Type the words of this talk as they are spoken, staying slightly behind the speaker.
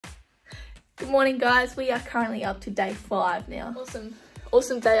Good morning guys, we are currently up to day 5 now.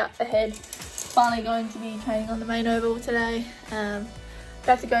 Awesome day up ahead. Finally going to be training on the main oval today.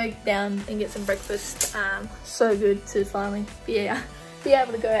 About to go down and get some breakfast. So good to finally be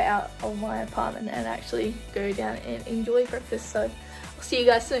able to go out of my apartment and actually go down and enjoy breakfast. So I'll see you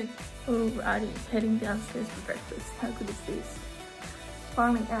guys soon. Alrighty, heading downstairs for breakfast. How good is this?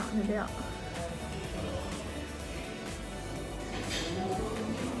 Finally out and about.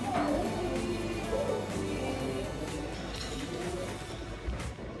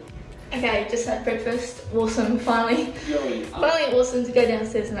 Okay, just had breakfast. Awesome, finally awesome to go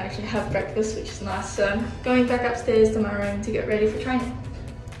downstairs and actually have breakfast, which is nice. So I'm going back upstairs to my room to get ready for training.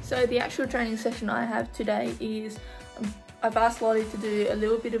 So the actual training session I have today is, I've asked Lottie to do a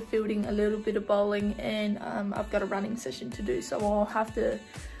little bit of fielding, a little bit of bowling, and I've got a running session to do. So I'll have to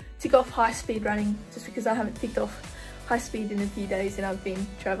tick off high speed running just because I haven't ticked off high speed in a few days and I've been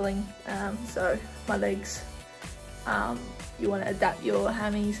traveling. So my legs, you want to adapt your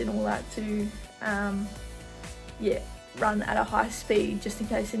hammies and all that to run at a high speed, just in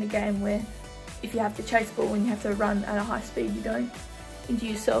case in a game where if you have to chase ball and you have to run at a high speed, you don't injure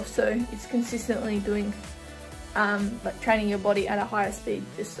yourself. So it's consistently doing like training your body at a higher speed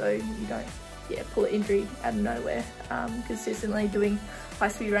just so you don't pull an injury out of nowhere. Consistently doing high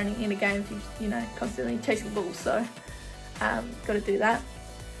speed running in a game if you constantly chasing balls. So got to do that.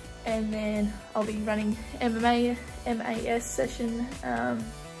 And then I'll be running MAS session.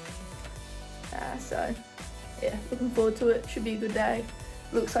 So yeah, looking forward to it. Should be a good day.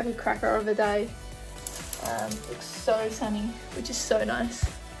 Looks like a cracker of a day. Looks so sunny, which is so nice.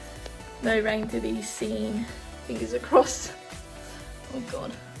 No rain to be seen. Fingers crossed. Oh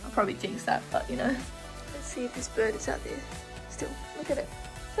god, I'll probably jinx that, but let's see if this bird is out there still. Look at it.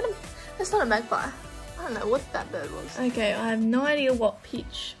 That's not a magpie. I don't know what that bird was. Okay, I have no idea what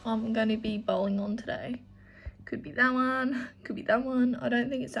pitch I'm going to be bowling on today. Could be that one, could be that one. I don't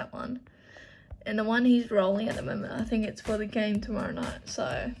think it's that one. And the one he's rolling at the moment, I think it's for the game tomorrow night,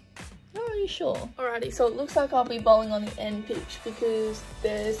 so not really sure. Alrighty, so it looks like I'll be bowling on the end pitch because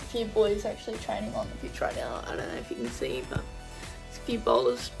there's a few boys actually training on the pitch right now. I don't know if you can see, but there's a few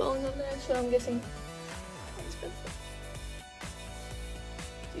bowlers bowling on there, so I'm guessing.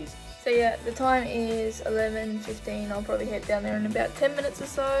 Jesus. So yeah, the time is 11:15. I'll probably head down there in about 10 minutes or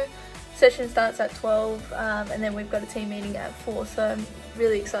so. Session starts at 12 and then we've got a team meeting at 4, so I'm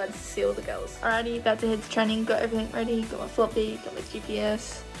really excited to see all the girls. Alrighty, about to head to training, got everything ready, got my floppy, got my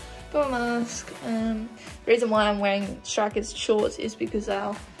GPS, got my mask. The reason why I'm wearing Strikers shorts is because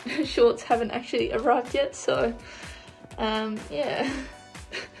our shorts haven't actually arrived yet, so yeah.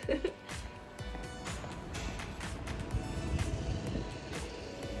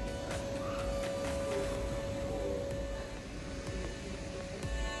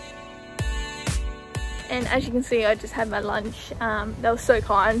 And as you can see, I just had my lunch. They were so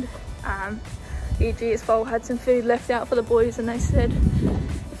kind. The Ageas bowl had some food left out for the boys and they said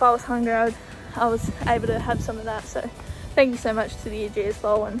if I was hungry, I was able to have some of that. So thank you so much to the Ageas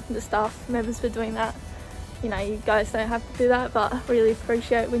bowl and the staff members for doing that. You guys don't have to do that, but I really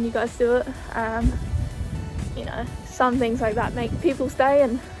appreciate when you guys do it. Some things like that make people stay,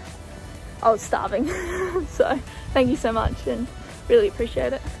 and I was starving. So thank you so much and really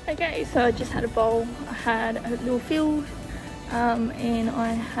appreciate it. Okay, so I just had a bowl, I had a little field, and I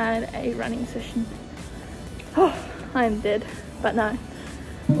had a running session. Oh, I am dead, but no,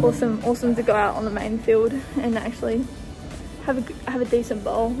 awesome to go out on the main field and actually have a decent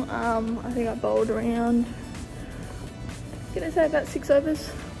bowl. I think I bowled around, gonna say about 6 overs,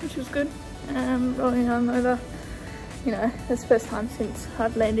 which was good. Rolling home over, that's the first time since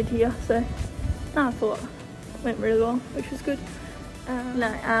I've landed here, so no, I thought it went really well, which was good.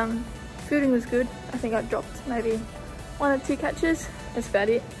 Fielding was good. I think I dropped maybe 1 or 2 catches. That's about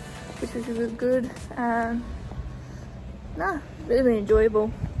it, which was really good. Really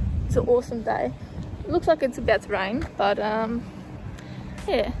enjoyable. It's an awesome day. It looks like it's about to rain, but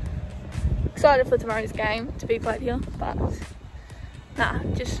yeah, excited for tomorrow's game to be played here. But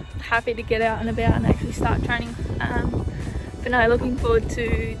just happy to get out and about and actually start training. But no, looking forward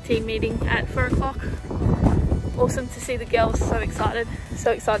to team meeting at 4 o'clock. Awesome to see the girls, so excited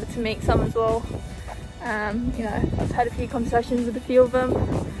to meet some as well. I've had a few conversations with a few of them.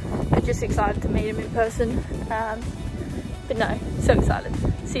 I'm just excited to meet them in person. But no, so excited.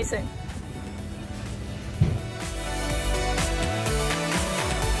 See you soon.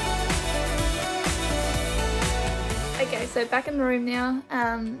 Okay, so back in the room now.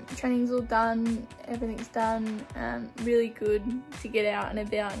 Training's all done, everything's done. Really good to get out and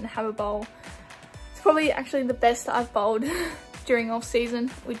about and have a bowl. It's probably actually the best I've bowled during off season,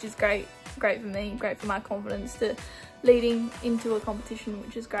 which is great. great for me, great for my confidence to leading into a competition,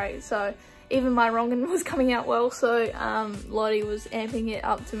 which is great. So even my wronging was coming out well, so Lottie was amping it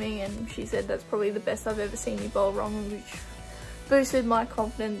up to me, and she said that's probably the best I've ever seen you bowl wronging, which boosted my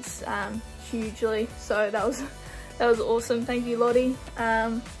confidence hugely. So that was awesome. Thank you, Lottie.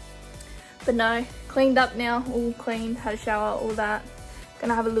 But no, cleaned up now, all clean, had a shower, all that.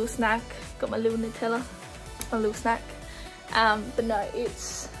 Gonna have a little snack, got my little Nutella, my little snack. But no,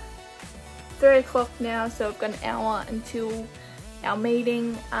 it's 3 o'clock now, so I've got an hour until our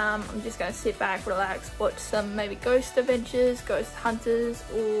meeting. I'm just gonna sit back, relax, watch some maybe Ghost Adventures, Ghost Hunters,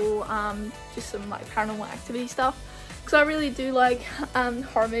 or just some like paranormal activity stuff. Because I really do like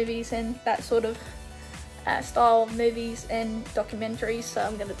horror movies and that sort of style of movies and documentaries, so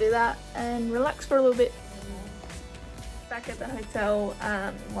I'm gonna do that and relax for a little bit. Back at the hotel,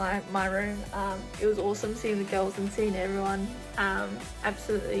 my room, it was awesome seeing the girls and seeing everyone.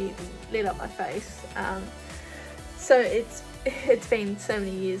 Absolutely lit up my face. So it's been so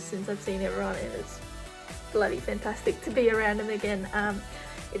many years since I've seen everyone, and it's bloody fantastic to be around them again.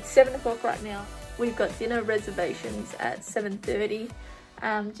 It's 7 o'clock right now. We've got dinner reservations at 7:30,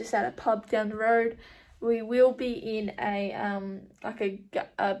 just at a pub down the road. We will be in a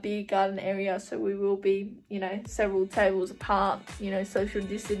beer garden area, so we will be, you know, several tables apart, you know, social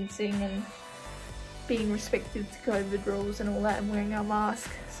distancing and being respectful to COVID rules and all that, and wearing our mask.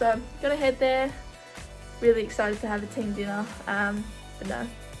 So gonna head there. Really excited to have a team dinner, but no,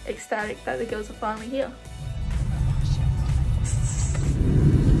 ecstatic that the girls are finally here.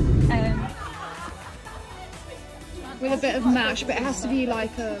 With a bit of mash, but it has to be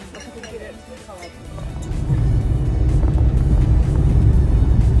like a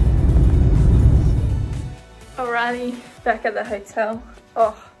Alrighty, back at the hotel.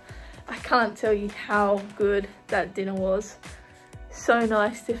 Oh, I can't tell you how good that dinner was. So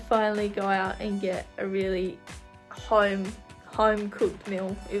nice to finally go out and get a really home cooked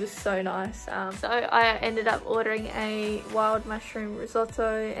meal. It was so nice. So I ended up ordering a wild mushroom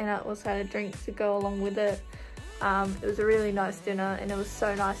risotto, and I also had a drink to go along with it. It was a really nice dinner, and it was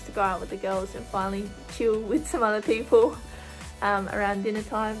so nice to go out with the girls and finally chill with some other people around dinner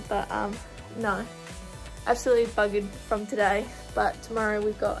time. But no, absolutely buggered from today. But tomorrow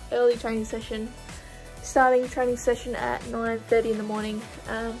we've got early training session, starting training session at 9:30 in the morning.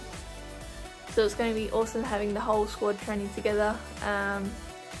 So it's going to be awesome having the whole squad training together.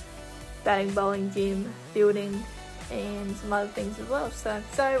 Batting, bowling, gym, fielding, and some other things as well. So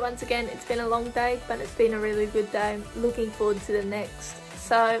once again, it's been a long day, but it's been a really good day. Looking forward to the next.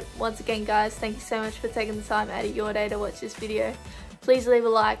 So once again, guys, thank you so much for taking the time out of your day to watch this video. Please leave a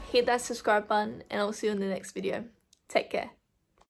like, hit that subscribe button, and I'll see you in the next video. Take care.